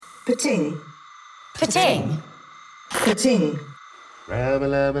Pting. Pting. Pting. Rama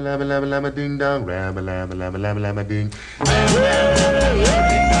Lama Lama Lama Lama Ding Dong. Rama Lama Lama Lama Lama Ding.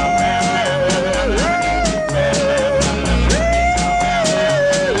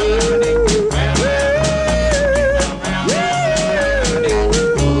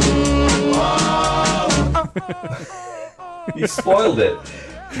 You spoiled it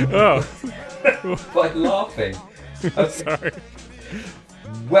Oh, by laughing. sorry.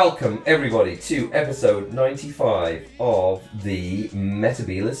 Welcome, everybody, to episode 95 of the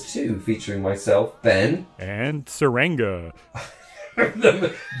Metabolist 2, featuring myself, Ben, And Tsuranga.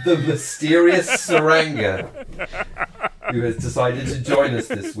 the mysterious Tsuranga, who has decided to join us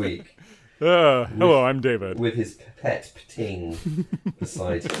this week Hello, I'm David. with his pet Pting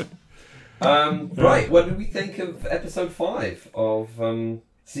beside him. Right, what did we think of episode 5 of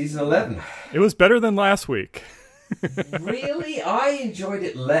season 11? It was better than last week. Really? I enjoyed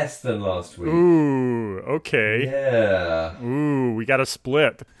it less than last week. Ooh, okay. Yeah. Ooh, we got a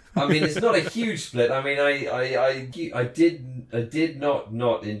split. I mean, it's not a huge split. I mean, I did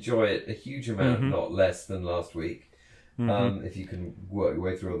not enjoy it a huge amount, not less than last week. If you can work your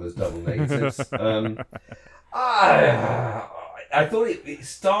way through all those double negatives. I thought it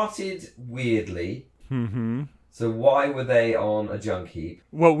started weirdly. Mm-hmm. So why were they on a junk heap?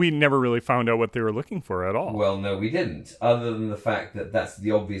 Well, we never really found out what they were looking for at all. Well, no, we didn't. Other than the fact that that's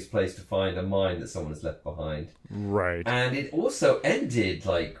the obvious place to find a mine that someone has left behind. Right. And it also ended,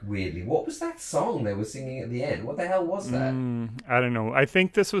 like, weirdly. What was that song they were singing at the end? What the hell was that? I don't know. I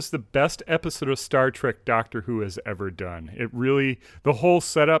think this was the best episode of Star Trek Doctor Who has ever done. It really, the whole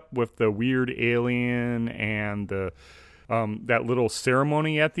setup with the weird alien and the that little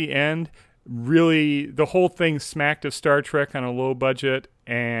ceremony at the end, really, the whole thing smacked of Star Trek on a low budget,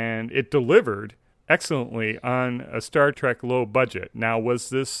 and it delivered excellently on a Star Trek low budget. Now, was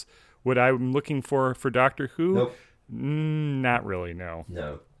this what I'm looking for Doctor Who? Nope. Not really, no.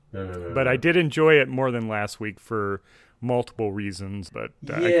 No. But I did enjoy it more than last week for multiple reasons, but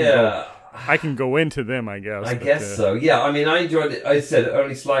I can go into them, I guess. I guess so. Yeah, I mean, I enjoyed it. I said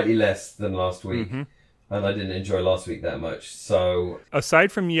only slightly less than last week. And I didn't enjoy last week that much, so...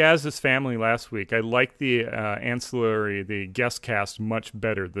 Aside from Yaz's family last week, I liked the ancillary, the guest cast much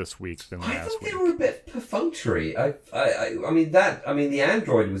better this week than last week. I thought they were a bit perfunctory. I mean, the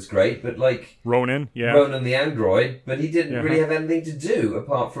android was great, but like... Ronan the android, but he didn't really have anything to do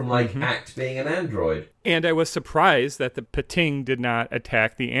apart from, like, act being an android. And I was surprised that the Pting did not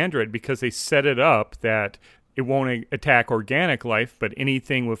attack the android, because they set it up that... It won't attack organic life, but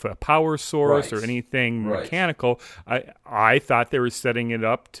anything with a power source or anything mechanical, I thought they were setting it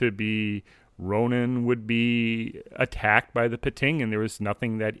up to be Ronan would be attacked by the Pting, and there was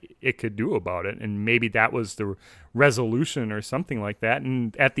nothing that it could do about it. And maybe that was the resolution or something like that.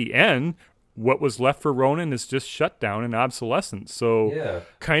 And at the end, what was left for Ronan is just shutdown and obsolescence. So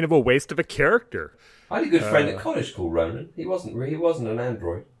kind of a waste of a character. I had a good friend at college called Ronan. He wasn't an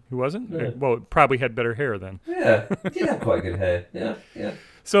android. He wasn't? Yeah. Well, it probably had better hair then. Yeah, he did have quite good hair. Yeah.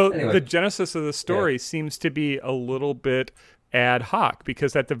 So anyway. The genesis of the story seems to be a little bit ad hoc,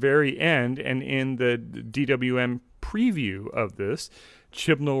 because at the very end and in the DWM preview of this,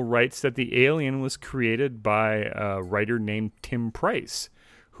 Chibnall writes that the alien was created by a writer named Tim Price,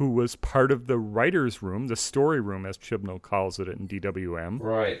 who was part of the writer's room, the story room as Chibnall calls it in DWM.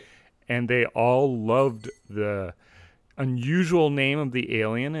 Right. And they all loved the unusual name of the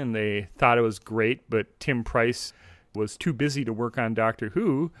alien, and they thought it was great, but Tim Price was too busy to work on Doctor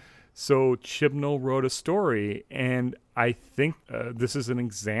Who, so Chibnall wrote a story, and I think this is an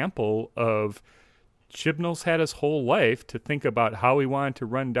example of Chibnall's had his whole life to think about how he wanted to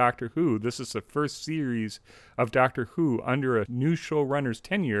run Doctor Who. This is the first series of Doctor Who under a new showrunner's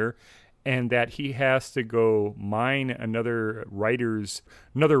tenure, and that he has to go mine another writer's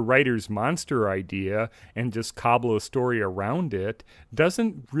monster idea and just cobble a story around it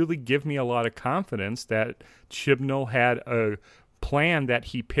doesn't really give me a lot of confidence that Chibnall had a plan that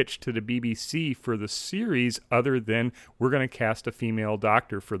he pitched to the BBC for the series, other than we're going to cast a female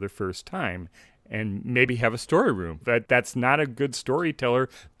doctor for the first time and maybe have a story room. That's not a good storyteller.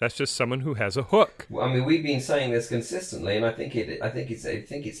 That's just someone who has a hook. Well, I mean, we've been saying this consistently, and I think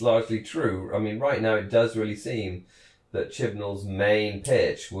it's largely true. I mean, right now it does really seem that Chibnall's main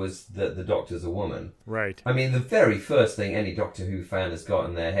pitch was that the Doctor's a woman. Right. I mean, the very first thing any Doctor Who fan has got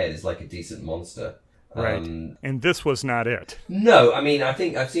in their head is like a decent monster. Right. And this was not it. No, I mean, I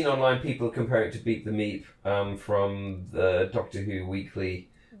think I've seen online people comparing it to Beep the Meep from the Doctor Who weekly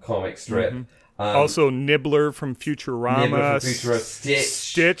comic strip. Also, Nibbler from Futurama. Stich.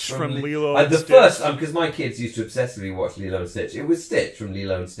 Stich from Lilo and and the Stitch. first, because my kids used to obsessively watch Lilo and Stitch. It was Stitch from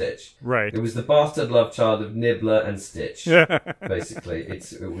Lilo and Stitch. Right. It was the bastard love child of Nibbler and Stitch. Basically,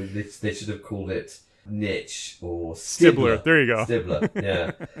 they should have called it Niche or Stibbler. There you go. Stibbler,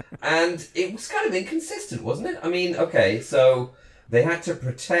 yeah. And it was kind of inconsistent, wasn't it? I mean, okay, so they had to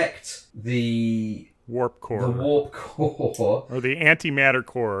protect the warp core. The warp core. Or the antimatter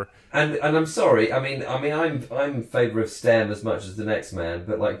core. And I'm sorry, I'm in favour of STEM as much as the next man,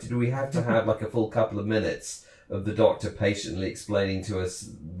 but like, did we have to have like a full couple of minutes of the Doctor patiently explaining to us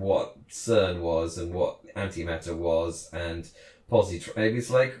what CERN was and what antimatter was and positron? It's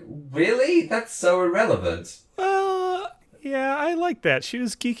like, really? That's so irrelevant. Yeah, I like that. She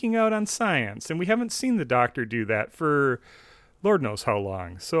was geeking out on science, and we haven't seen the Doctor do that for Lord knows how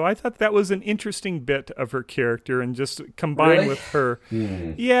long. So I thought that was an interesting bit of her character, and just combined with her.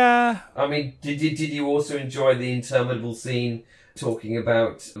 Yeah. I mean, did you also enjoy the interminable scene talking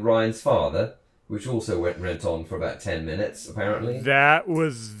about Ryan's father, which also went on for about 10 minutes, apparently? That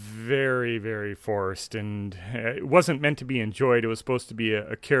was very, very forced, and it wasn't meant to be enjoyed. It was supposed to be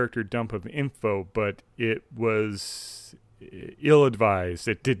a character dump of info, but it was ill-advised.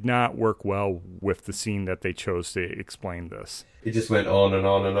 It did not work well with the scene that they chose to explain this. It just went on and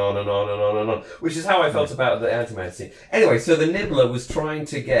on and on and on and on and on, which is how I felt about the antimatter scene. Anyway, so the Nibbler was trying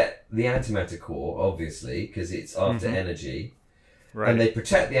to get the antimatter core, obviously, because it's after energy. Right. And they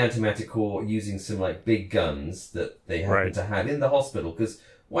protect the antimatter core using some like big guns that they happen to have in the hospital, because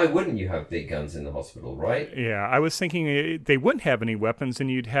why wouldn't you have big guns in the hospital, right? Yeah, I was thinking they wouldn't have any weapons,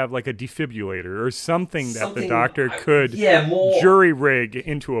 and you'd have like a defibrillator or something that the Doctor could jury rig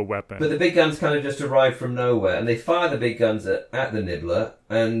into a weapon. But the big guns kind of just arrive from nowhere, and they fire the big guns at the Nibbler,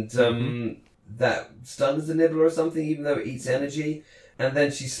 and that stuns the Nibbler or something, even though it eats energy. And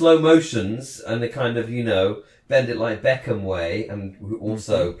then she slow motions, and they kind of, bend it like Beckham way, and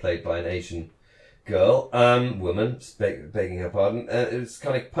also played by an Asian girl, woman, begging her pardon, it was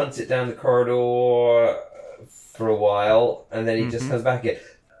kind of punts it down the corridor for a while, and then he just comes back again.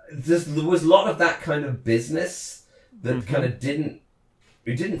 There was a lot of that kind of business that kind of didn't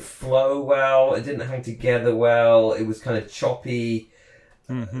flow well, it didn't hang together well, it was kind of choppy,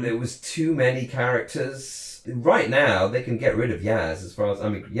 there was too many characters. Right now, they can get rid of Yaz,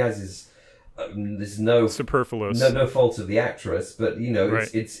 Yaz is... there's no superfluous, no fault of the actress, but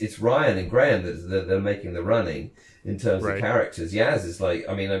it's Ryan and Graham that they're making the running in terms of characters. Yaz is like,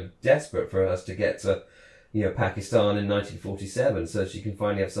 I'm desperate for us to get to, Pakistan in 1947, so she can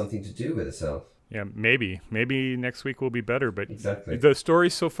finally have something to do with herself. Yeah, maybe next week will be better. But exactly. The story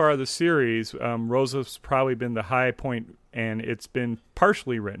so far of the series, Rosa's probably been the high point, and it's been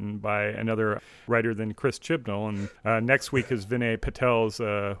partially written by another writer than Chris Chibnall. And next week is Vinay Patel's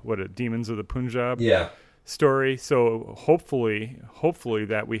Demons of the Punjab story. So hopefully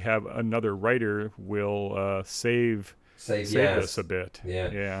that we have another writer will save this a bit.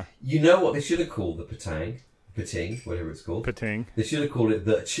 Yeah. You know what they should have called the Pting, whatever it's called. Pting. They should have called it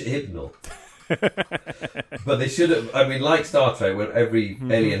the Chibnall. But they should have, like Star Trek, when every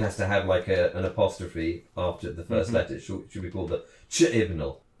alien has to have like an apostrophe after the first letter, it should be called the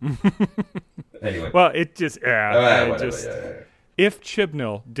Chb'nall. Anyway. Well, it just... If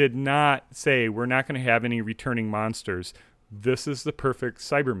Chibnall did not say, we're not going to have any returning monsters, this is the perfect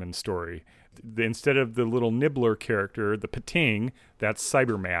Cyberman story. Instead of the little Nibbler character, the Pting, that's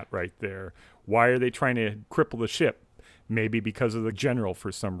Cybermat right there. Why are they trying to cripple the ship? Maybe because of the general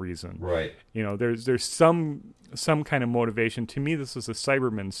for some reason. Right. There's some kind of motivation. To me, this is a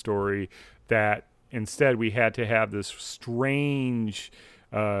Cyberman story that instead we had to have this strange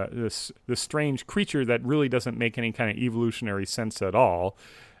this strange creature that really doesn't make any kind of evolutionary sense at all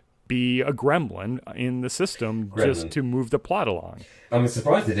be a gremlin in the system just to move the plot along. I'm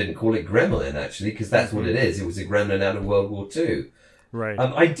surprised they didn't call it Gremlin, actually, because that's what it is. It was a gremlin out of World War II. Right.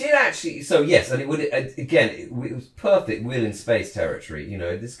 I did actually. So yes, and it was perfect Will in Space territory.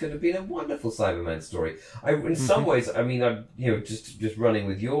 This could have been a wonderful Cyberman story. In some ways, I'm just running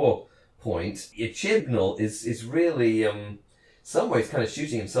with your point. Chibnall is really some ways kind of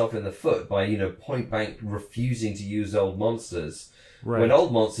shooting himself in the foot by point blank refusing to use old monsters. Right. When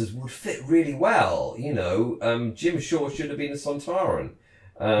old monsters would fit really well. Jim Shaw should have been a Sontaran.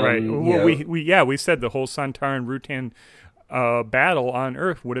 Right. Well, we said the whole Sontaran Rutan battle on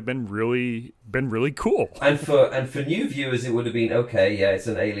Earth would have been really cool. And for new viewers, it would have been it's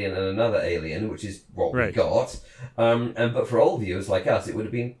an alien and another alien, which is what we got. But for old viewers like us, it would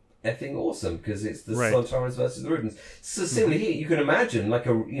have been effing awesome because it's the Sontarans versus the Rutans. So similarly here, you can imagine like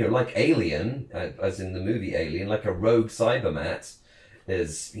Alien, as in the movie Alien, like a rogue Cybermat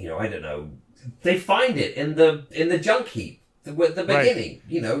is I don't know, they find it in the junk heap. The beginning,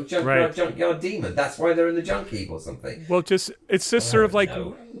 junkyard demon. That's why they're in the junk heap or something. Well, it's just sort of like,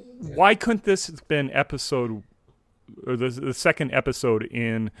 why couldn't this have been episode, or the second episode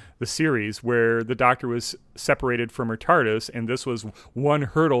in the series where the Doctor was separated from her TARDIS, and this was one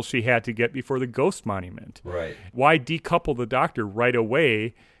hurdle she had to get before the Ghost Monument? Right. Why decouple the Doctor right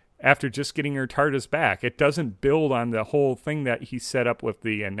away after just getting her TARDIS back? It doesn't build on the whole thing that he set up with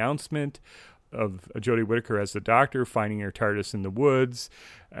the announcement of Jodie Whittaker as the Doctor, finding her TARDIS in the woods,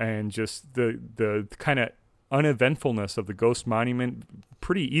 and just the kind of uneventfulness of the Ghost Monument,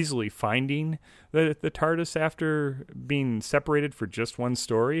 pretty easily finding the TARDIS after being separated for just one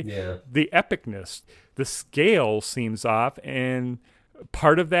story. Yeah. The epicness, the scale seems off, and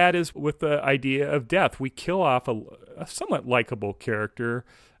part of that is with the idea of death. We kill off a somewhat likable character,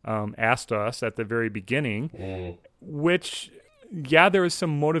 Astos, at the very beginning, which... Yeah, there was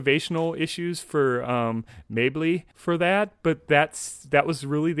some motivational issues for Mabley for that, but that was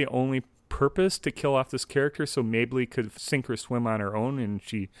really the only purpose, to kill off this character so Mabley could sink or swim on her own, and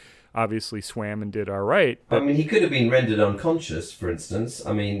she obviously swam and did all right. But, I mean, he could have been rendered unconscious, for instance.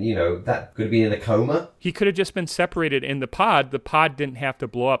 I mean, that could have been in a coma. He could have just been separated in the pod. The pod didn't have to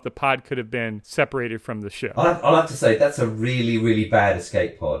blow up. The pod could have been separated from the ship. I'll have to say, that's a really, really bad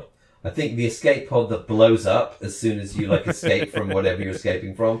escape pod. I think the escape pod that blows up as soon as you escape from whatever you're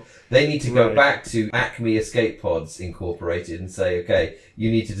escaping from, they need to go back to Acme Escape Pods Incorporated and say, okay, you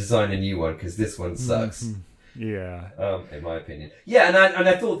need to design a new one because this one sucks. Mm-hmm. Yeah. In my opinion. Yeah, and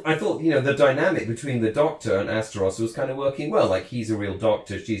I thought the dynamic between the Doctor and Asteros was kind of working well. Like, he's a real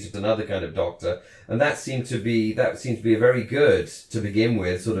doctor, she's just another kind of doctor, and that seemed to be a very good, to begin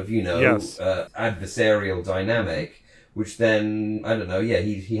with, sort of yes. Adversarial dynamic. Which then, I don't know,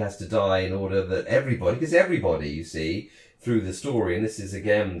 he has to die in order that because everybody, you see, through the story, and this is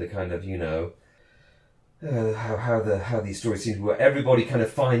again the kind of, how these stories seem to work, everybody kind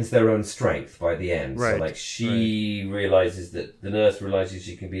of finds their own strength by the end. Right. So, she realizes that, the nurse realizes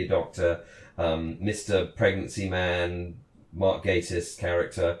she can be a doctor, Mr. Pregnancy Man, Mark Gatiss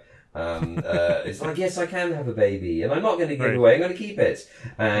character, it's like, yes, I can have a baby, and I'm not going to give it away, I'm going to keep it.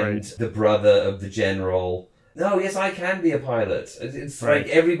 And the brother of the general... No, yes, I can be a pilot. It's like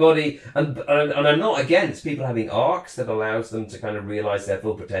everybody, and I'm not against people having arcs that allows them to kind of realize their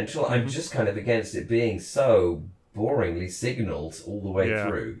full potential. I'm just kind of against it being so boringly signaled all the way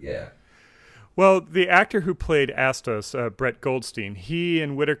through. Yeah. Well, the actor who played Astos, Brett Goldstein, he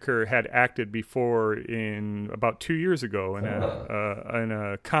and Whittaker had acted before in about 2 years ago in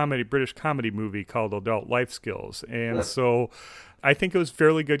a British comedy movie called Adult Life Skills, and so. I think it was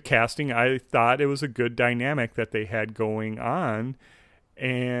fairly good casting. I thought it was a good dynamic that they had going on.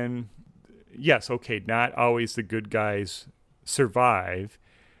 And yes, okay, not always the good guys survive.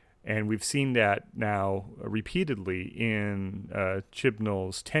 And we've seen that now repeatedly in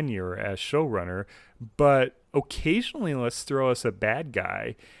Chibnall's tenure as showrunner. But occasionally, let's throw us a bad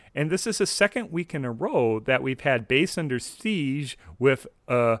guy. And this is the second week in a row that we've had Base Under Siege with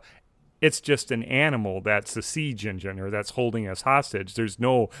it's just an animal that's the siege engine or that's holding us hostage. There's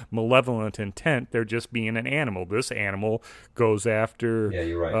no malevolent intent. They're just being an animal. This animal goes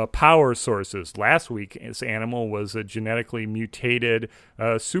after power sources. Last week, this animal was a genetically mutated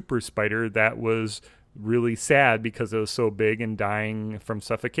super spider that was really sad because it was so big and dying from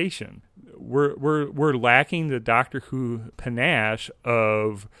suffocation. We're lacking the Doctor Who panache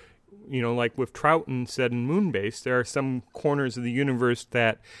of... like with Troughton said in Moonbase, there are some corners of the universe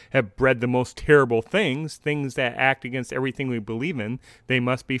that have bred the most terrible things that act against everything we believe in. They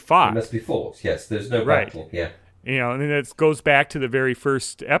must be fought. They must be fought, yes. There's no battle, yeah. And it goes back to the very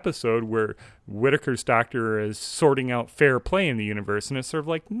first episode where Whittaker's Doctor is sorting out fair play in the universe, and it's sort of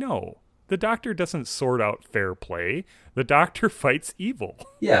like, no. The Doctor doesn't sort out fair play. The Doctor fights evil.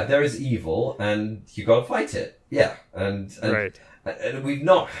 Yeah, there is evil, and you got to fight it. Yeah, and And we've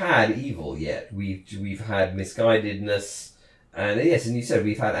not had evil yet. We've had misguidedness, and yes, and you said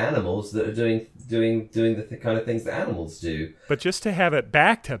we've had animals that are doing the kind of things that animals do. But just to have it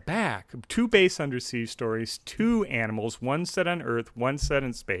back to back, 2 Base Under Siege stories, 2 animals, one set on Earth, one set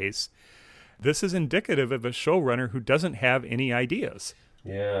in space. This is indicative of a showrunner who doesn't have any ideas.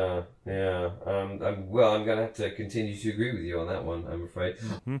 Yeah. I'm going to have to continue to agree with you on that one, I'm afraid.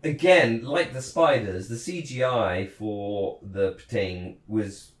 Mm-hmm. Again, like the spiders, the CGI for the Pting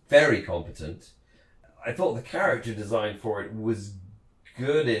was very competent. I thought the character design for it was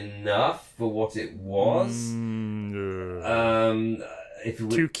good enough for what it was. if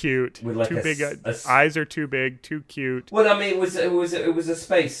it too cute. with like too big. Eyes are too big. Too cute. Well, I mean, it was a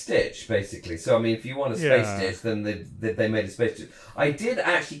space Stitch basically. So I mean, if you want a space Stitch, then they made a space Stitch. I did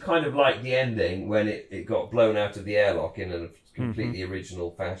actually kind of like the ending when it got blown out of the airlock in a completely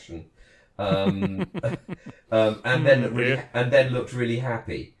original fashion, and then looked really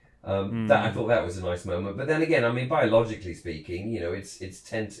happy. That I thought that was a nice moment. But then again, I mean, biologically speaking, you know, it's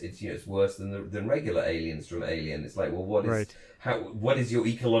worse than regular aliens from Alien. It's like, well, what is your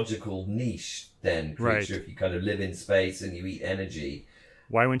ecological niche then, creature? If you kind of live in space and you eat energy,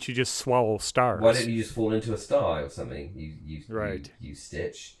 why wouldn't you just swallow stars? Why don't you just fall into a star or something? You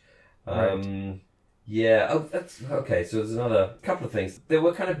Stitch. Yeah. Oh, that's okay. So there's another couple of things. There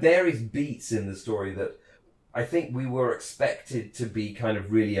were kind of various beats in the story that I think we were expected to be kind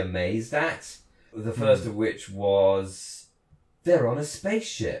of really amazed at. The first of which was they're on a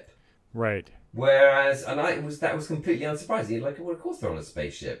spaceship. Right. Whereas, that was completely unsurprising. You're like, well, of course they're on a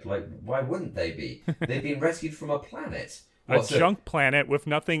spaceship. Like, why wouldn't they be? They've been rescued from a planet. A junk planet with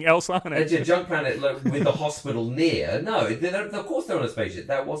nothing else on it. A junk planet with a hospital near. No, of course they're on a spaceship.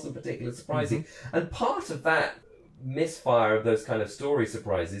 That wasn't particularly surprising. And part of that misfire of those kind of story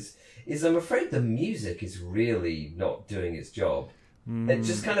surprises is I'm afraid the music is really not doing its job. It's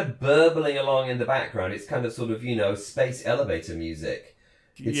just kind of burbling along in the background. It's kind of sort of, space elevator music.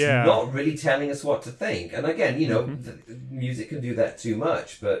 It's not really telling us what to think. And again, music can do that too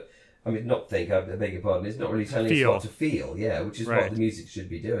much, but I mean, I beg your pardon, it's not really telling us what to feel, which is what the music should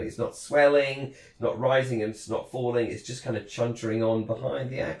be doing. It's not swelling, it's not rising, and it's not falling, it's just kind of chuntering on behind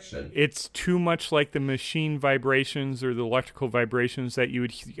the action. It's too much like the machine vibrations or the electrical vibrations that you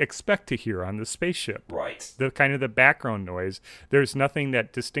would expect to hear on the spaceship. Right. The kind of the background noise. There's nothing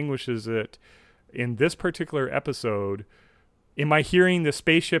that distinguishes it in this particular episode. Am I hearing the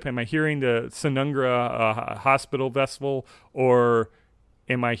spaceship? Am I hearing the Tsuranga hospital vessel? Or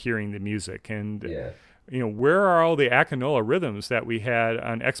am I hearing the music? And, where are all the Akinola rhythms that we had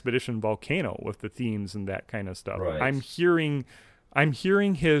on Expedition Volcano with the themes and that kind of stuff? Right. I'm hearing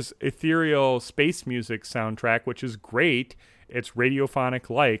his ethereal space music soundtrack, which is great. It's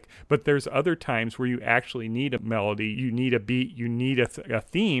radiophonic-like, but there's other times where you actually need a melody, you need a beat, you need a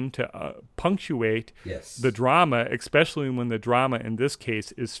theme to punctuate the drama, especially when the drama in this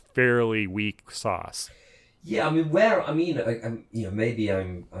case is fairly weak sauce. Yeah, maybe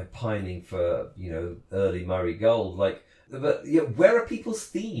I'm pining for early Murray Gold, but where are people's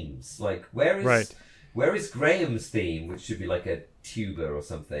themes? Like, where is Graham's theme, which should be like a tuba or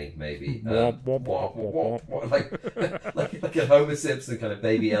something, maybe, like a Homer Simpson kind of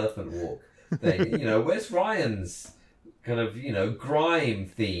baby elephant walk thing. Where's Ryan's kind of grime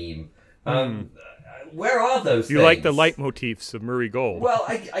theme? Where are those things? You like the leitmotifs of Murray Gold. Well,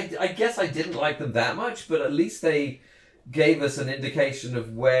 I guess I didn't like them that much, but at least they gave us an indication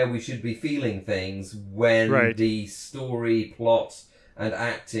of where we should be feeling things when the story, plot, and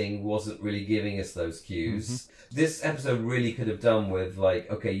acting wasn't really giving us those cues. This episode really could have done with,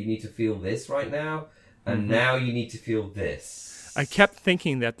 okay, you need to feel this right now, and now you need to feel this. I kept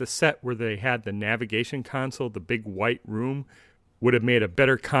thinking that the set where they had the navigation console, the big white room, would have made a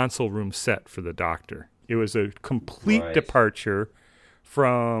better console room set for the Doctor. It was a complete departure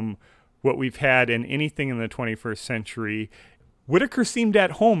from what we've had in anything in the 21st century. Whittaker seemed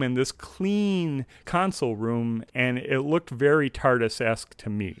at home in this clean console room, and it looked very TARDIS-esque to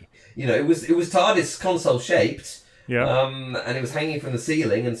me. It was TARDIS console shaped. Yeah. And it was hanging from the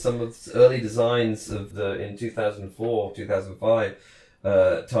ceiling, and some of the early designs in 2004, 2005,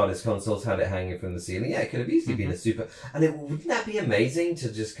 TARDIS consoles had it hanging from the ceiling. Yeah, it could have easily been a super... And wouldn't that be amazing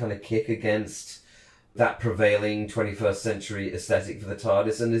to just kind of kick against that prevailing 21st century aesthetic for the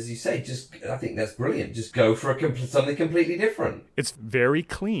TARDIS? And as you say, I think that's brilliant. Just go for something completely different. It's very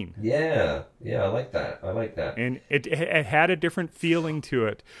clean. Yeah, I like that. And it had a different feeling to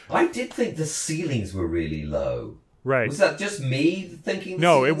it. I did think the ceilings were really low. Right. Was that just me thinking the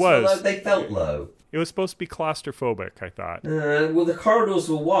No, ceilings it was. were low? They felt low. It was supposed to be claustrophobic, I thought. Well, the corridors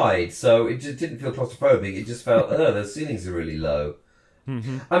were wide, so it just didn't feel claustrophobic. It just felt, those ceilings are really low.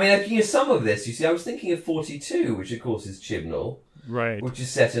 I mean, some of this, you see, I was thinking of 42, which of course is Chibnall. Right. Which is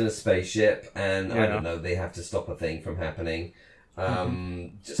set in a spaceship, and I don't know, they have to stop a thing from happening.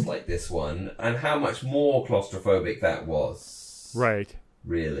 Just like this one. And how much more claustrophobic that was. Right.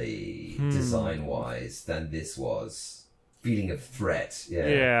 Really, design-wise, than this was. Feeling of threat,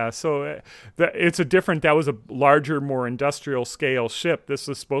 Yeah, so it's that was a larger, more industrial scale ship. This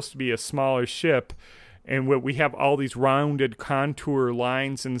is supposed to be a smaller ship, and we have all these rounded contour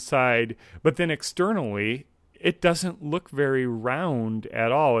lines inside, but then externally, it doesn't look very round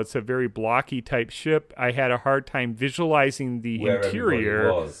at all. It's a very blocky type ship. I had a hard time visualizing the Where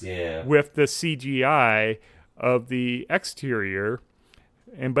interior was, yeah. with the CGI of the exterior.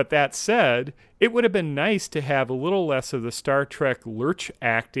 But that said, it would have been nice to have a little less of the Star Trek lurch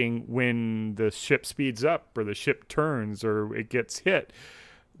acting when the ship speeds up or the ship turns or it gets hit,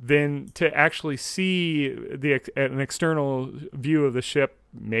 than to actually see an external view of the ship.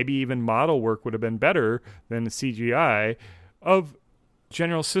 Maybe even model work would have been better than the CGI of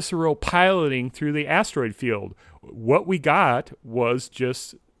General Cicero piloting through the asteroid field. What we got was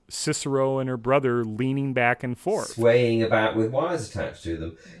just Cicero and her brother leaning back and forth, swaying about with wires attached to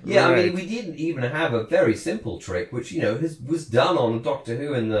them. Yeah, Right. I mean, we didn't even have a very simple trick, which, was done on Doctor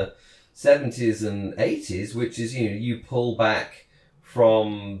Who in the 70s and 80s, which is, you pull back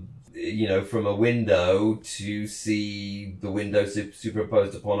from a window to see the window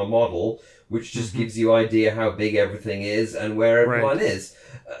superimposed upon a model, which just gives you idea how big everything is and where everyone is.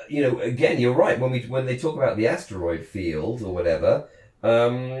 Again, you're right. When they talk about the asteroid field or whatever,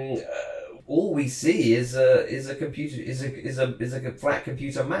 all we see is a computer is a flat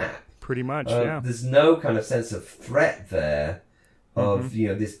computer map. pretty much. Yeah. There's no kind of sense of threat there. Of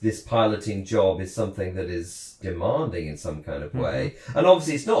this piloting job is something that is demanding in some kind of way, and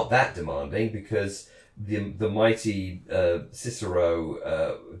obviously it's not that demanding because the mighty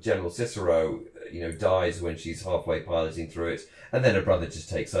Cicero, General Cicero, dies when she's halfway piloting through it, and then her brother just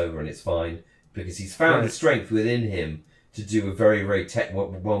takes over and it's fine because he's found the strength within him to do a very, very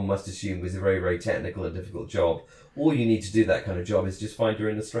what one must assume was a very, very technical and difficult job. All you need to do that kind of job is just find her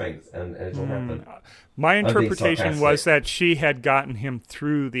inner strength, and it'll happen. My interpretation was that she had gotten him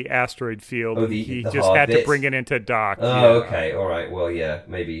through the asteroid field. Oh, and the he hard just had to bit? bring it into dock. Oh, okay, all right. Well, yeah,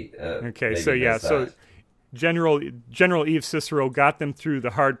 maybe. Okay, maybe so there's that. General Eve Cicero got them through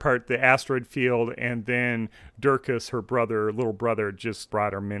the hard part, the asteroid field, and then Durkis, her little brother, just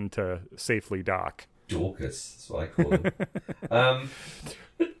brought him in to safely dock. Dorcas, that's what I call him.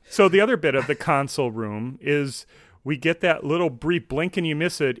 So the other bit of the console room is we get that little brief blink and you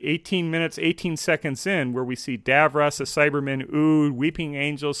miss it, 18 minutes, 18 seconds in, where we see Davros, a Cyberman, Ood, Weeping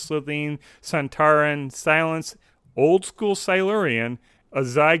Angel, Slitheen, Santaran, Silence, Old School Silurian, a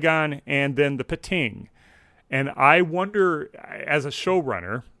Zygon, and then the Pting. And I wonder, as a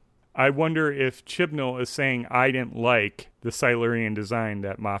showrunner, if Chibnall is saying I didn't like the Silurian design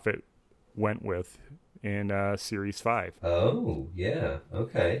that Moffat went with in Series 5. Oh, yeah,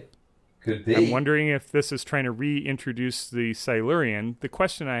 okay. Could be. I'm wondering if this is trying to reintroduce the Silurian. The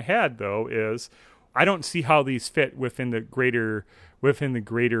question I had, though, is I don't see how these fit within the greater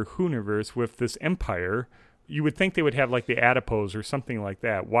Whoniverse with this empire. You would think they would have like the adipose or something like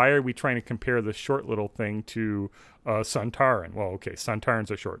that. Why are we trying to compare the short little thing to Santaran? Well, okay, Santarans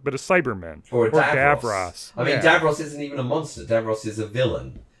are short, but a Cyberman or Davros. Davros. I mean, Davros isn't even a monster. Davros is a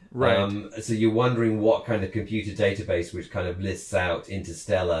villain. Right. So you're wondering what kind of computer database which kind of lists out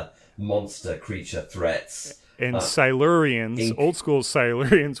interstellar monster creature threats. And Silurians, old school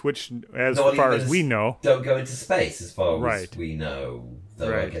Silurians, which, as far as we know, don't go into space as far Right. as we know,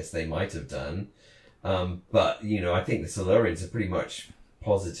 though Right. I guess they might have done. But, I think the Silurians are pretty much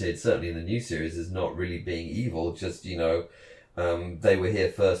posited, certainly in the new series, as not really being evil, just, they were here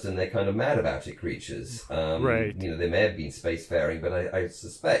first and they're kind of mad about it creatures. Right. They may have been spacefaring, but I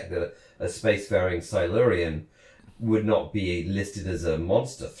suspect that a spacefaring Silurian would not be listed as a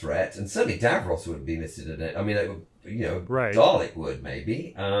monster threat, and certainly Davros wouldn't be listed in it. I mean, Right. Dalek would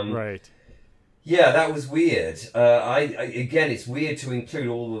maybe. right. Yeah, that was weird. Again, it's weird to include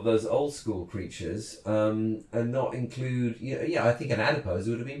all of those old school creatures and not include. I think an adipose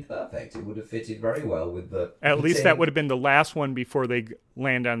would have been perfect. It would have fitted very well with the. At least Pting. that would have been the last one before they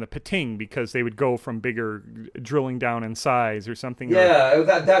land on the Pting, because they would go from bigger, drilling down in size or something. Yeah,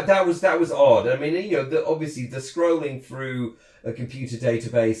 that was odd. I mean, obviously the scrolling through a computer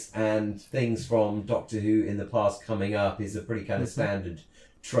database and things from Doctor Who in the past coming up is a pretty kind of standard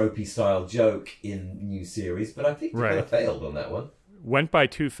tropey style joke in new series, but I think they kind of failed on that one. Went by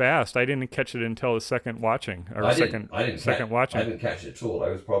too fast. I didn't catch it until the second watching. I didn't catch it at all. I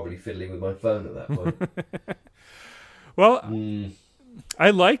was probably fiddling with my phone at that point. Well, I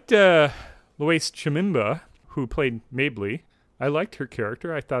liked Lois Chimimba, who played Mabley. I liked her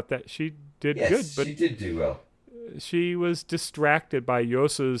character. I thought that she did good, but she did do well. She was distracted by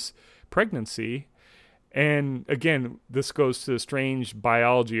Yosa's pregnancy. And again, this goes to the strange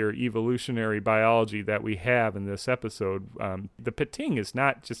biology or evolutionary biology that we have in this episode. The Pting is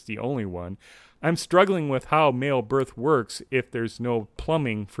not just the only one. I'm struggling with how male birth works if there's no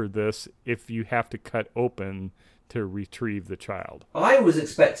plumbing for this, if you have to cut open to retrieve the child. I was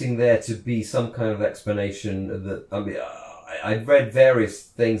expecting there to be some kind of explanation that, I mean, I've read various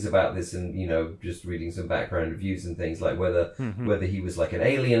things about this and, just reading some background reviews and things like whether he was like an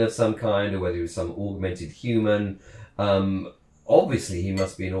alien of some kind or whether he was some augmented human. Obviously he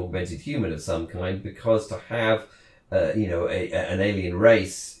must be an augmented human of some kind, because to have, an alien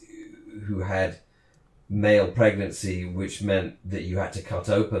race who had male pregnancy, which meant that you had to cut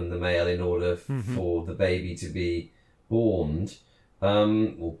open the male in order for the baby to be born,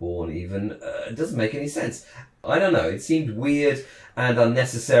 or born even, it doesn't make any sense. I don't know, it seemed weird and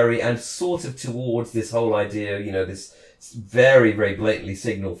unnecessary and sort of towards this whole idea, this very, very blatantly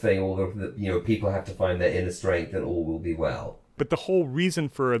signal thing, all the, people have to find their inner strength and all will be well. But the whole reason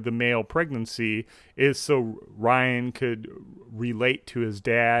for the male pregnancy is so Ryan could relate to his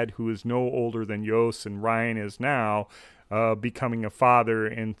dad, who is no older than Yost, and Ryan is now becoming a father,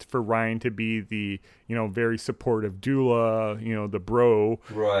 and for Ryan to be the, very supportive doula, the bro,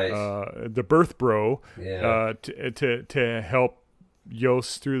 right, the birth bro, yeah, to help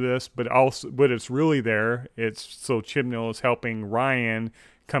Yost through this. But also, but it's really there. It's so Chibnall is helping Ryan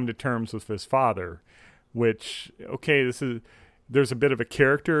come to terms with his father, which, okay, there's a bit of a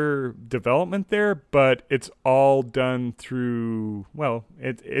character development there, but it's all done through, well,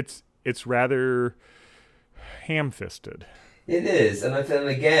 it's rather ham-fisted. It is, and then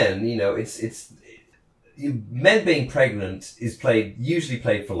again, it's men being pregnant is usually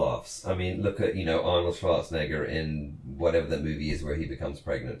played for laughs. I mean, look at Arnold Schwarzenegger in whatever that movie is where he becomes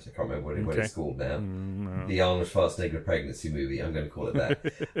pregnant. I can't remember what it's called now. No. The Arnold Schwarzenegger pregnancy movie. I'm going to call it that.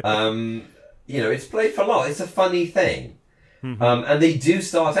 It's played for laughs. It's a funny thing. And they do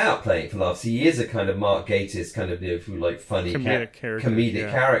start out playing for laughs. He is a kind of Mark Gatiss kind of funny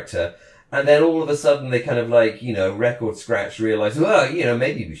comedic character. And then all of a sudden they kind of record scratch realize, well,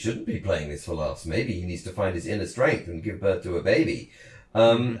 maybe we shouldn't be playing this for laughs. Maybe he needs to find his inner strength and give birth to a baby.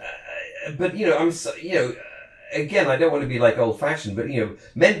 But, again, I don't want to be old fashioned, but,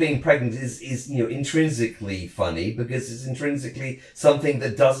 men being pregnant is intrinsically funny because it's intrinsically something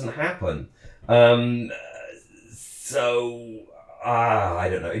that doesn't happen. I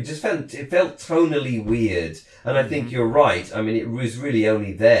don't know. It felt tonally weird. And I think you're right. I mean, it was really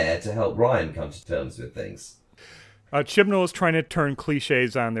only there to help Ryan come to terms with things. Chibnall is trying to turn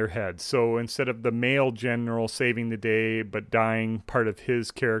cliches on their head. So instead of the male general saving the day but dying part of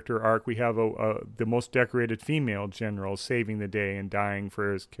his character arc, we have the most decorated female general saving the day and dying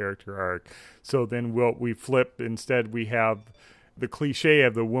for his character arc. So then we flip. Instead, we have the cliche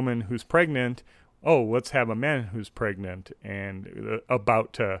of the woman who's pregnant. Oh, let's have a man who's pregnant and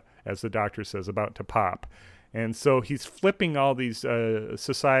about to, as the doctor says, about to pop. And so he's flipping all these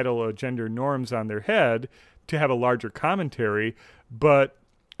societal gender norms on their head to have a larger commentary. But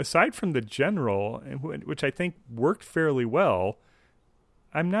aside from the general, which I think worked fairly well,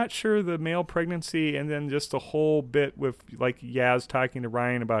 I'm not sure the male pregnancy and then just the whole bit with Yaz talking to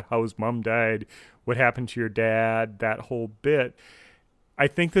Ryan about how his mom died, what happened to your dad, that whole bit. I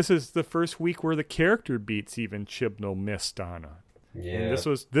think this is the first week where the character beats even Chibnall missed on. Yeah. And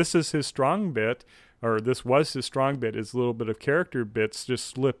this is his strong bit, or this was his strong bit, is a little bit of character bits just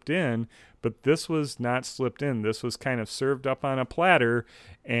slipped in, but this was not slipped in. This was kind of served up on a platter,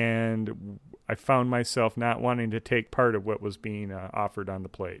 and I found myself not wanting to take part of what was being offered on the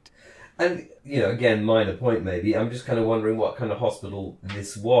plate. And, again, minor point maybe, I'm just kind of wondering what kind of hospital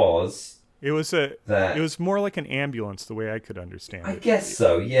this was. It was more like an ambulance, the way I could understand it. I guess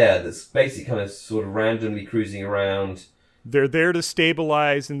so, yeah. That's basically kind of sort of randomly cruising around. They're there to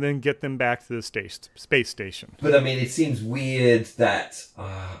stabilize and then get them back to the space station. But, I mean, it seems weird that,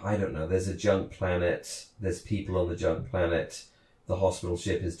 I don't know, there's a junk planet, there's people on the junk planet, the hospital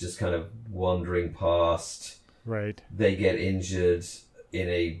ship is just kind of wandering past. Right. They get injured in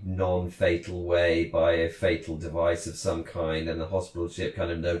a non-fatal way by a fatal device of some kind, and the hospital ship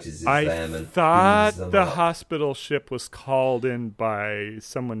kind of notices them. I thought the hospital ship was called in by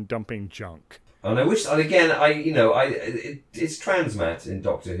someone dumping junk. And I wish, and again, it's transmat in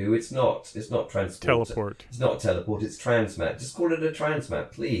Doctor Who. It's not transport. Teleport. It's not teleport. It's transmat. Just call it a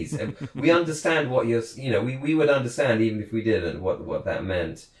transmat, please. We understand what we would understand even if we didn't what that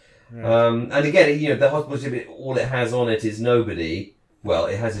meant. Right. And again, the hospital ship, all it has on it is nobody. Well,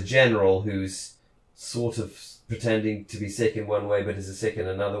 it has a general who's sort of pretending to be sick in one way, but is sick in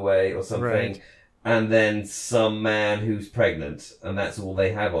another way or something. Right. And then some man who's pregnant, and that's all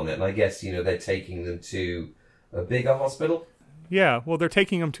they have on it. And I guess, they're taking them to a bigger hospital. Yeah, well, they're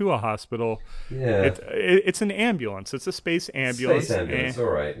taking him to a hospital. Yeah. It's an ambulance. It's a space ambulance. Space ambulance, all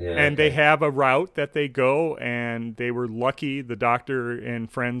right. Yeah, and they have a route that they go, and they were lucky. The doctor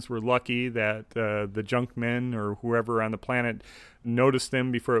and friends were lucky that the junk men or whoever on the planet noticed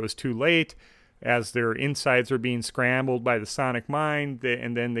them before it was too late. As their insides are being scrambled by the sonic mind,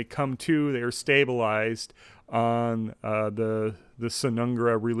 and then they come to, they are stabilized on the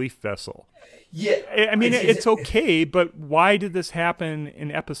Tsuranga relief vessel. Yeah, I mean, it's okay, but why did this happen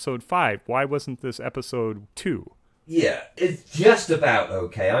in episode 5? Why wasn't this episode 2? Yeah, it's just about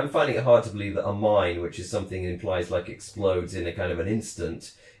okay. I'm finding it hard to believe that a mine, which is something that implies like explodes in a kind of an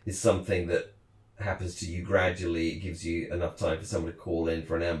instant, is something that happens to you gradually. It gives you enough time for someone to call in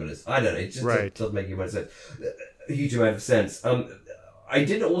for an ambulance. I don't know. It just doesn't make a huge amount of sense. I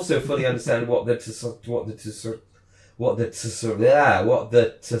didn't also fully understand what the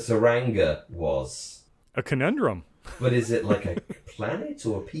Tsuranga was. A conundrum. But is it like a planet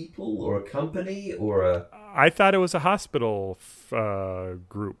or people or a company or a... I thought it was a hospital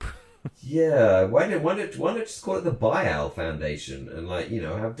group. Yeah, why not just call it the Bial Foundation and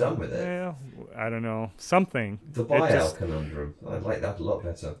have done with it? Well, I don't know. Something. The Bial Conundrum. I like that a lot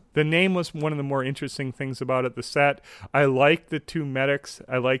better. The name was one of the more interesting things about it. The set. I liked the two medics.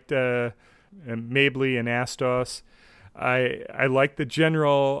 I liked Mabley and Astos. I liked the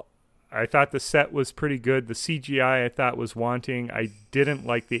general. I thought the set was pretty good. The CGI I thought was wanting. I didn't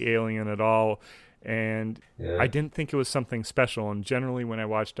like the alien at all. And I didn't think it was something special. And generally when I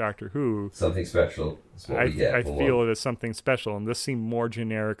watch Doctor Who... Something special is what we get. I feel it as something special. And this seemed more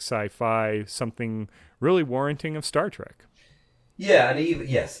generic sci-fi, something really warranting of Star Trek. Yeah, and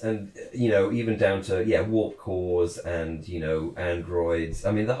even down to warp cores and androids.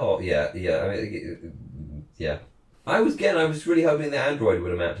 I mean the whole I was really hoping the android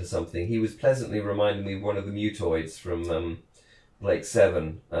would amount to something. He was pleasantly reminding me of one of the mutoids from Blake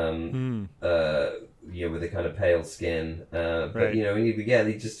 7. With the kind of pale skin. But right.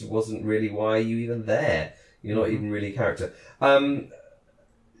 He just wasn't really. Why are you even there? You're not even really a character.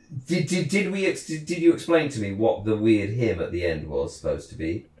 Did you explain to me what the weird hymn at the end was supposed to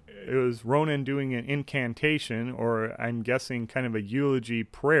be? It was Ronan doing an incantation, or I'm guessing kind of a eulogy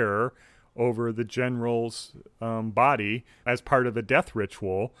prayer over the general's body as part of a death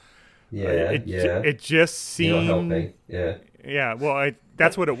ritual. It just seemed... You're not helping. Yeah. Yeah, well,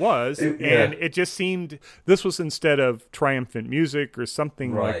 that's what it was. And it just seemed... This was instead of triumphant music or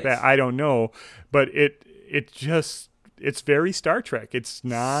something like that. I don't know. But it just... It's very Star Trek. It's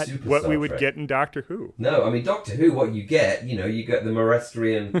not Super what Star we would Trek. get in Doctor Who. No, I mean, Doctor Who, what you get, you get the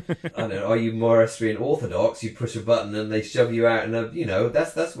Morastrian, I don't know, are you Morastrian Orthodox? You push a button and they shove you out, and,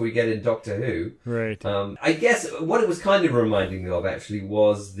 that's what we get in Doctor Who. Right. I guess what it was kind of reminding me of, actually,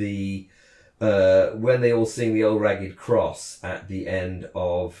 was the, when they all sing the Old Ragged Cross at the end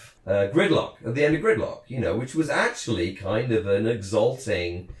of Gridlock, which was actually kind of an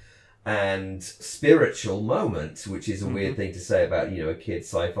exalting and spiritual moment, which is a weird thing to say about, a kid's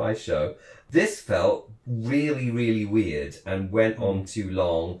sci-fi show. This felt really, really weird and went on too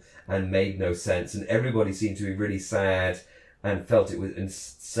long and made no sense, and everybody seemed to be really sad and felt it was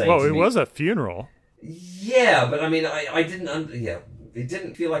insane. Well, it was a funeral. Yeah, but I mean, I didn't... it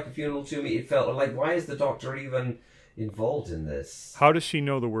didn't feel like a funeral to me. It felt like, why is the Doctor even involved in this? How does she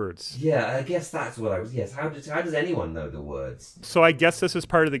know the words? Yeah, I guess that's what I was... Yes, how does anyone know the words? So I guess this is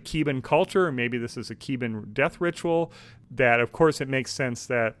part of the Chb'nall culture, or maybe this is a Chb'nall death ritual, that, of course, it makes sense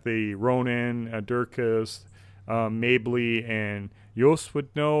that the Ronan, Durkas, Mabley, and Yos would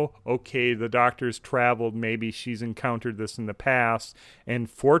know, okay, the Doctor's traveled, maybe she's encountered this in the past, and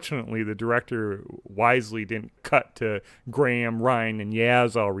fortunately the director wisely didn't cut to Graham, Ryan, and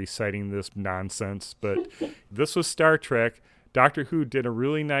Yaz all reciting this nonsense, but this was Star Trek. Doctor Who did a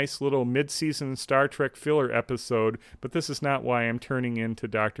really nice little mid-season Star Trek filler episode, but this is not why I'm turning into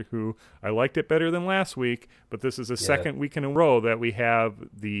Doctor Who. I liked it better than last week, but this is the second week in a row that we have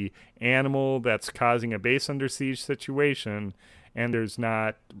the animal that's causing a base under siege situation, and there's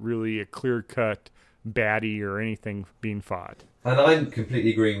not really a clear-cut baddie or anything being fought. And I'm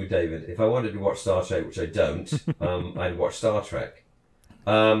completely agreeing with David. If I wanted to watch Star Trek, which I don't, I'd watch Star Trek.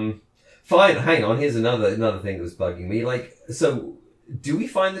 Fine, hang on, here's another thing that was bugging me. So, do we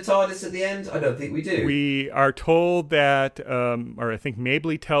find the TARDIS at the end? I don't think we do. We are told that, or I think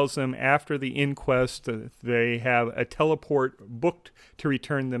Mabley tells them after the inquest, they have a teleport booked to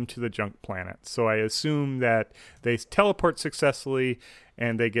return them to the junk planet. So I assume that they teleport successfully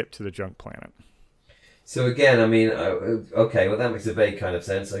and they get to the junk planet. So again, I mean, okay, well that makes a vague kind of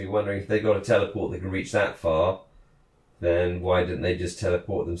sense. Are you wondering if they got a teleport that can reach that far? Then why didn't they just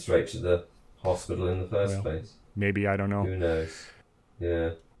teleport them straight to the hospital in the first place? Maybe, I don't know. Who knows?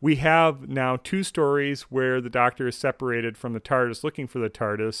 Yeah. We have now 2 stories where the Doctor is separated from the TARDIS looking for the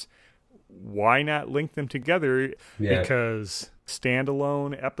TARDIS. Why not link them together? Yeah. Because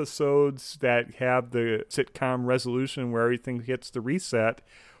standalone episodes that have the sitcom resolution where everything hits the reset,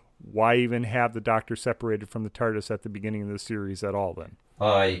 why even have the Doctor separated from the TARDIS at the beginning of the series at all then?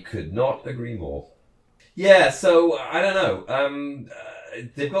 I could not agree more. Yeah, so I don't know.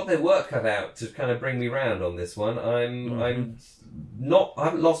 They've got their work cut out to kind of bring me round on this one. I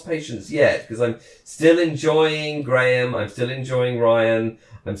haven't lost patience yet because I'm still enjoying Graham. I'm still enjoying Ryan.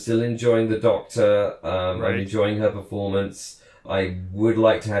 I'm still enjoying the Doctor. I'm enjoying her performance. I would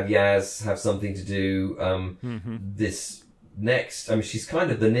like to have Yaz have something to do this next. I mean, she's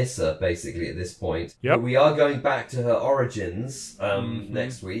kind of the Nissa basically at this point. Yep. But we are going back to her origins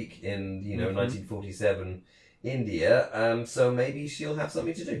next week in 1947 India. So maybe she'll have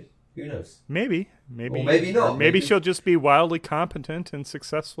something to do. Who knows? Maybe. Or maybe not. Or maybe she'll just be wildly competent and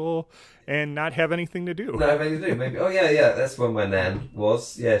successful and not have anything to do. Not have anything to do. Maybe. Oh yeah. That's where my nan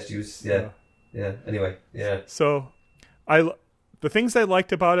was. Yeah, she was. Yeah. Anyway, yeah. So, the things I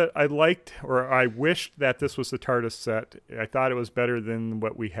liked about it, I wished that this was the TARDIS set. I thought it was better than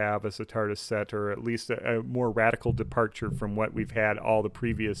what we have as a TARDIS set, or at least a more radical departure from what we've had all the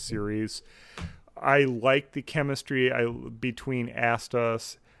previous series. I liked the chemistry between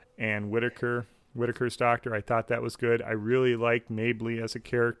Astos and Whittaker's Doctor. I thought that was good. I really liked Mabley as a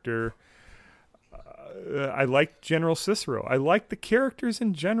character. I liked General Cicero. I liked the characters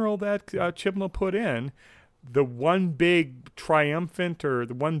in general that Chibnall put in. The one big triumphant or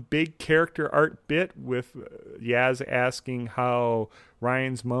the one big character art bit with Yaz asking how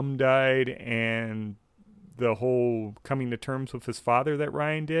Ryan's mom died and the whole coming to terms with his father that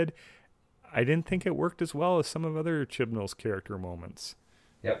Ryan did, I didn't think it worked as well as some of other Chibnall's character moments.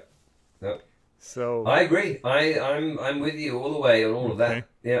 Yep. So I agree. I'm with you all the way on all of that.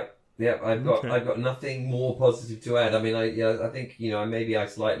 Yep. I've got nothing more positive to add. I mean, I think maybe I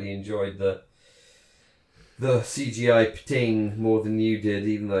slightly enjoyed the CGI Pting more than you did,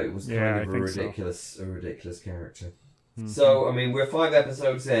 even though it was kind of a ridiculous character. Mm-hmm. So, I mean, we're 5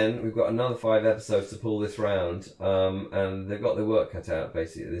 episodes in. We've got another 5 episodes to pull this round, and they've got their work cut out,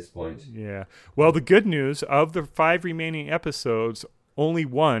 basically, at this point. Yeah. Well, the good news, of the 5 remaining episodes, only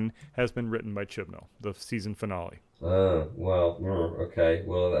 1 has been written by Chibnall, the season finale. Well, okay.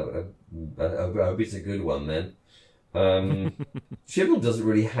 Well, I hope it's a good one, then. Chibnall doesn't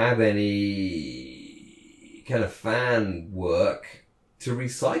really have any kind of fan work to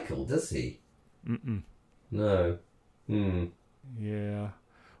recycle, does he? Mm-mm. No. Yeah.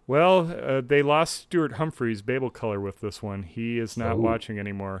 Well, they lost Stuart Humphreys, Babel Color, with this one. He is not watching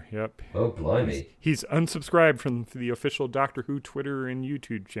anymore. Yep. Oh, blimey. He's unsubscribed from the official Doctor Who Twitter and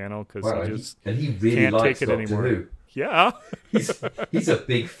YouTube channel because he really can't likes take it Doctor anymore. Who. Yeah. He's a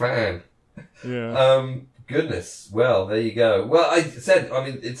big fan. Yeah. Goodness. Well, there you go. Well, I said, I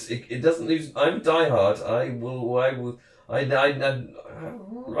mean, it doesn't lose. I'm diehard.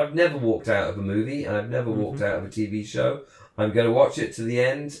 I've never walked out of a movie. I've never walked out of a TV show. I'm going to watch it to the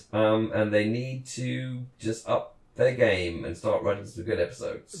end. And they need to just up their game and start writing some good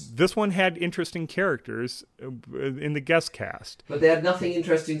episodes. This one had interesting characters in the guest cast, but they had nothing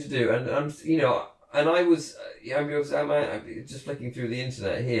interesting to do. And and I was just flicking through the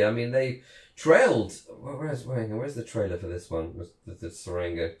internet here. I mean, they trailed. Where's the trailer for this one? Was the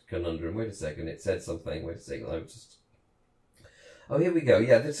Tsuranga Conundrum? Wait a second, it said something. Wait a second, Oh, here we go.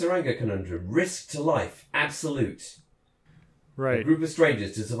 Yeah, the Tsuranga Conundrum. Risk to life, absolute. Right. A group of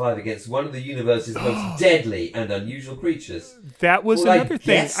strangers to survive against one of the universe's most deadly and unusual creatures. That was another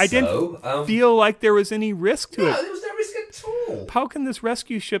thing. I didn't feel like there was any risk to it. No, there was no risk at all. How can this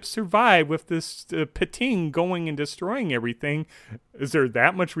rescue ship survive with this Pting going and destroying everything? Is there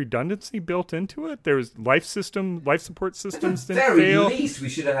that much redundancy built into it? There's life support systems didn't fail. At the very least, we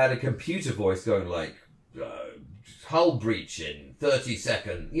should have had a computer voice going like, hull breach in 30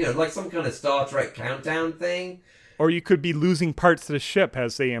 seconds. Like some kind of Star Trek countdown thing. Or you could be losing parts of the ship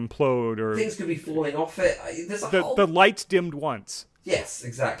as they implode, or things could be falling off it. The lights dimmed once. Yes,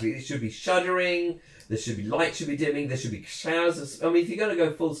 exactly. It should be shuddering. There should be light. Should be dimming. There should be showers of. I mean, if you're going to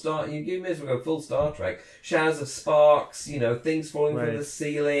go full Star, you may as well go full Star Trek. Showers of sparks. Things falling from the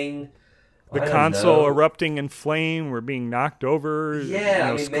ceiling. The console erupting in flame. We're being knocked over.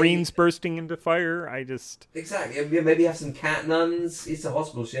 Yeah, screens bursting into fire. Exactly. Maybe have some cat nuns. It's a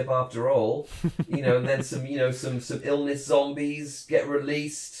hospital ship after all. And then some illness zombies get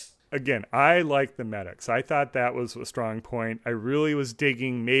released. again, I like the medics. I thought that was a strong point. I really was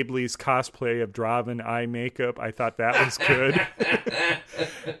digging Mabley's cosplay of Draven eye makeup. I thought that was good.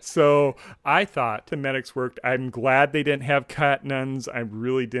 So I thought the medics worked. I'm glad they didn't have cat nuns. I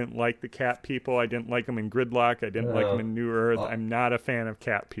really didn't like the cat people. I didn't like them in Gridlock. I didn't like them in New Earth. I'm not a fan of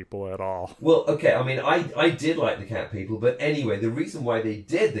cat people at all. Well, okay, I mean, I did like the cat people, but anyway, the reason why they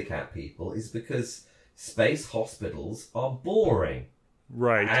did the cat people is because space hospitals are boring.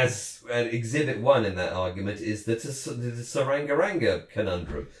 Right. As Exhibit 1 in that argument is the Tsuranga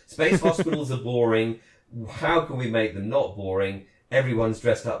conundrum. Space hospitals are boring. How can we make them not boring? Everyone's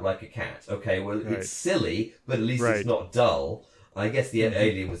dressed up like a cat. Okay, well, It's silly, but at least it's not dull. I guess the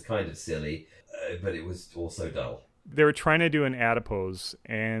alien was kind of silly, but it was also dull. They were trying to do an adipose,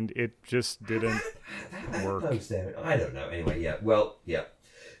 and it just didn't work. I don't know. Anyway, yeah.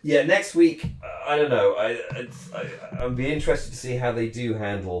 Next week, I don't know. I'd be interested to see how they do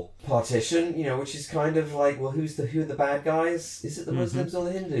handle partition. Which is kind of like, well, who are the bad guys? Is it the Muslims or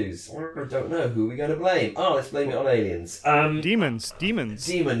the Hindus? I don't know. Who are we going to blame? Oh, let's blame it on aliens. Demons.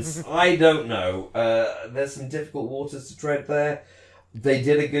 I don't know. There's some difficult waters to tread there. They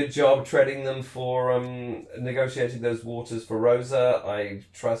did a good job treading them for negotiating those waters for Rosa. I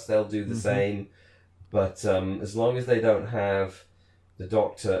trust they'll do the same. But as long as they don't have the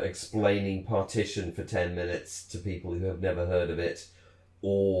Doctor explaining partition for 10 minutes to people who have never heard of it,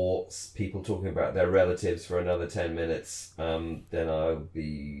 or people talking about their relatives for another 10 minutes, then I'll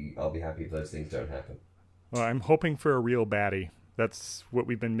be happy if those things don't happen. Well, I'm hoping for a real baddie. That's what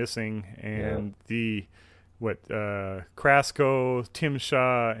we've been missing. And Krasko, Tim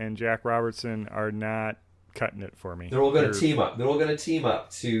Shaw, and Jack Robertson are not cutting it for me. They're all going to team up. They're all going to team up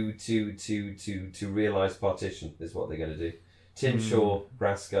to realise partition is what they're going to do. Tim Shaw,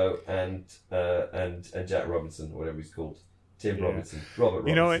 Krasko, and Jack Robinson, or whatever he's called. Robert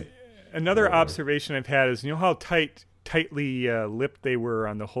Robinson. Another observation I've had is, how tightly lipped they were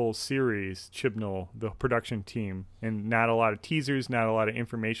on the whole series, Chibnall, the production team, and not a lot of teasers, not a lot of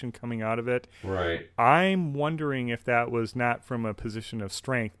information coming out of it. Right. I'm wondering if that was not from a position of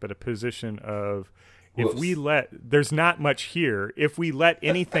strength, but a position of, there's not much here. If we let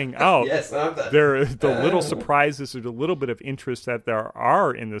anything out, the little surprises or the little bit of interest that there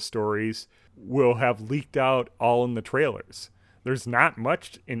are in the stories will have leaked out all in the trailers. There's not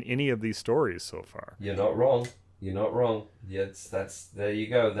much in any of these stories so far. You're not wrong. Yes, there you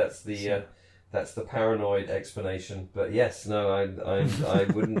go. That's the paranoid explanation. But yes, no, I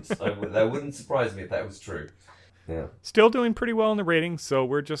wouldn't. That wouldn't surprise me if that was true. Yeah. Still doing pretty well in the ratings, so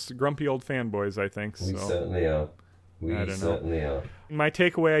we're just grumpy old fanboys, I think. We certainly are. We certainly are. My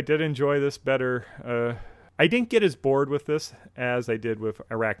takeaway, I did enjoy this better. I didn't get as bored with this as I did with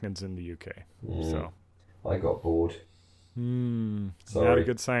Arachnids in the UK. So I got bored. Sorry. Not a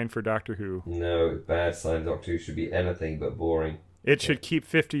good sign for Doctor Who. No, bad sign. Doctor Who should be anything but boring. It should keep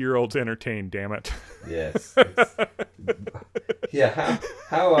 50-year-olds entertained, damn it. Yes. Yeah,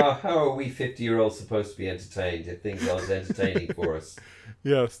 how are we 50-year-olds supposed to be entertained if things aren't entertaining for us?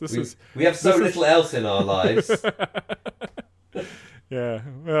 Yes, we have so little else in our lives. Yeah,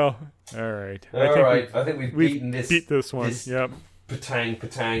 well, all right. I think we've beat this one. Yep.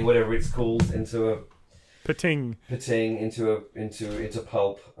 Ptang, whatever it's called, into a Pting into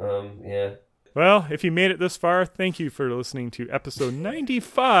pulp. Yeah. Well, if you made it this far, thank you for listening to episode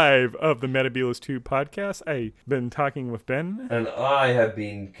 95 of the Metabolist 2 podcast. I've been talking with Ben. And I have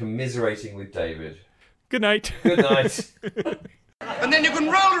been commiserating with David. Good night. Good night. And then you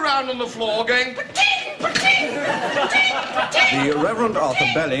can roll around on the floor going, Pting, Pting, Pting, Pting. The Reverend Arthur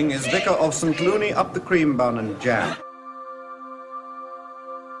Belling is Vicar of St. Cluny up the cream bun and jam.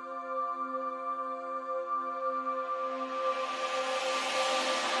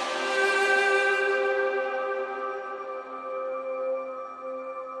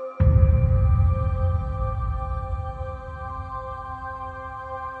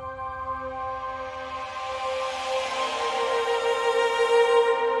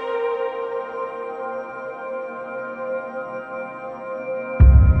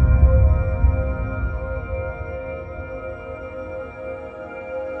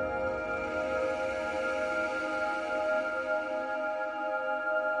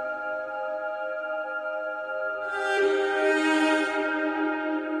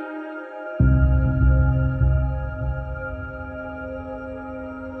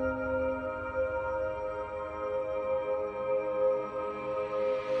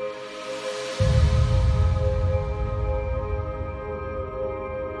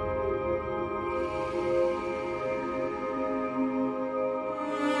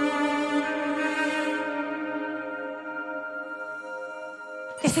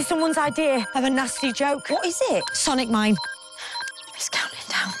 This is someone's idea of a nasty joke. What is it? Sonic mime. It's counting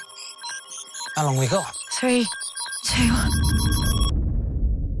down. How long we got? 3, 2,